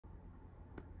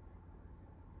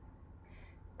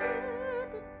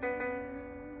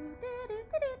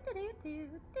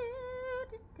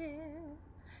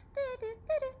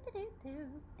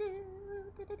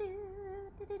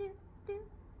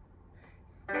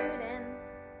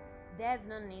There's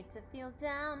no need to feel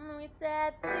down, we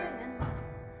said, students.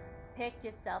 Pick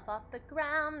yourself off the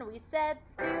ground, we said,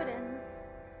 students.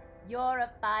 You're a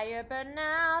firebird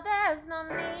now, there's no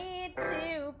need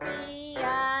to be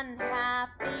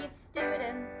unhappy,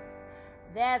 students.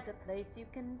 There's a place you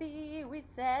can be, we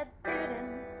said,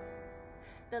 students.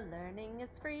 The learning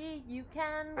is free, you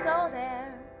can go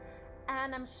there.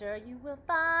 And I'm sure you will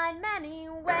find many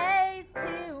ways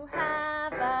to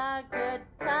have a good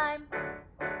time.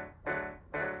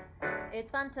 It's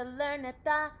fun to learn at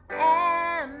the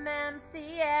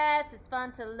MMCS. It's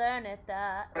fun to learn at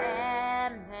the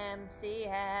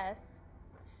MMCS.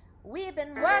 We've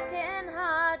been working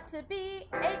hard to be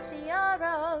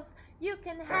heroes. You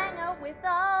can hang out with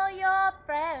all your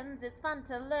friends. It's fun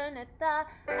to learn at the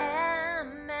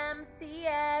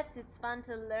MMCS. It's fun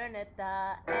to learn at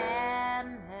the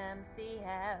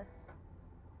MMCS.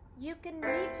 You can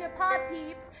meet your pod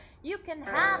peeps. You can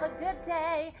have a good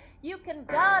day. You can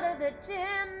go to the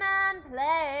gym and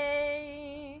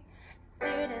play.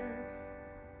 Students,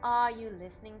 are you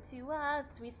listening to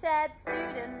us? We said,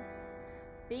 students.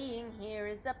 Being here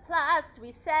is a plus.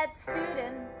 We said,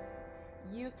 students.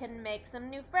 You can make some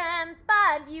new friends,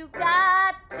 but you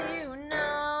got to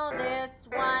know this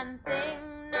one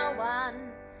thing. No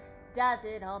one does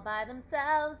it all by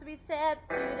themselves. We said,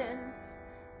 students.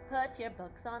 Put your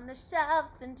books on the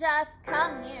shelves and just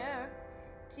come here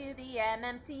to the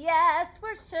MMCS.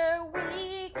 We're sure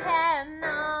we can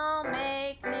all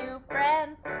make new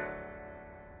friends.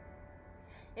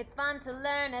 It's fun to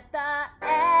learn at the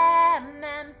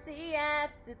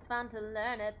MMCS. It's fun to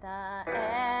learn at the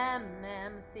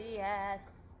MMCS.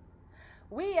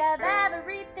 We have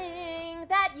everything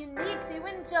that you need to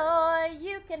enjoy.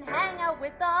 You can hang out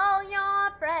with all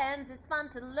your friends. It's fun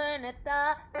to learn at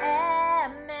the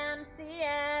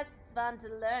MMCS. It's fun to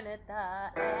learn at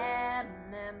the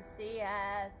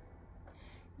MMCS.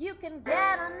 You can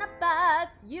get on the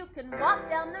bus. You can walk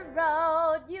down the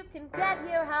road. You can get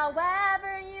here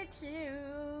however you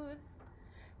choose.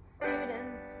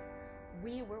 Students,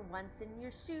 we were once in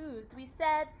your shoes. We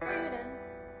said,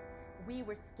 students. We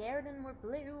were scared and we're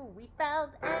blue. We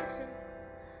felt anxious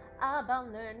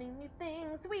about learning new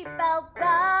things. We felt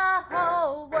the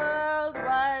whole world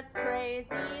was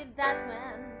crazy. That's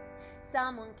when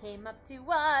someone came up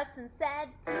to us and said,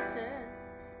 teachers,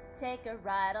 take a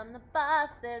ride on the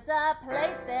bus. There's a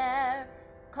place there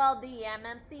called the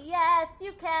MMCS.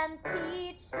 You can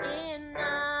teach in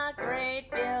a great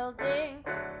building.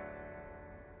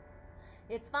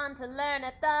 It's fun to learn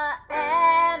at the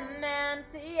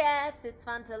MMCS. It's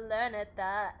fun to learn at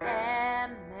the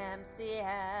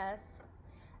MMCS.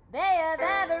 They have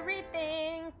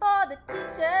everything for the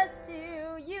teachers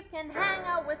too. You can hang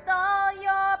out with all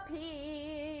your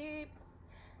peeps.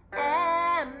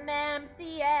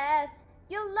 MMCS.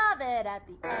 You'll love it at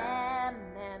the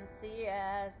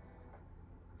MMCS.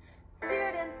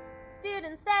 Students,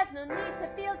 there's no need to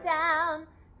feel down.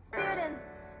 Students,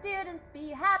 be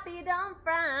happy, don't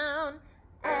frown.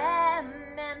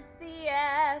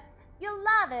 MMCS, you'll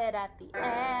love it at the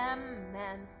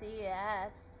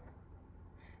MMCS.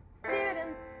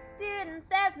 Students,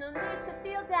 there's no need to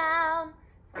feel down.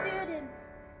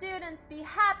 Students, be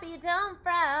happy, don't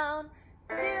frown.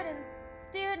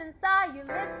 Students, are you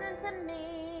listening to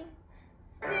me?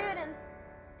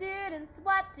 Students,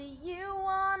 what do you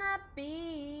wanna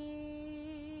be?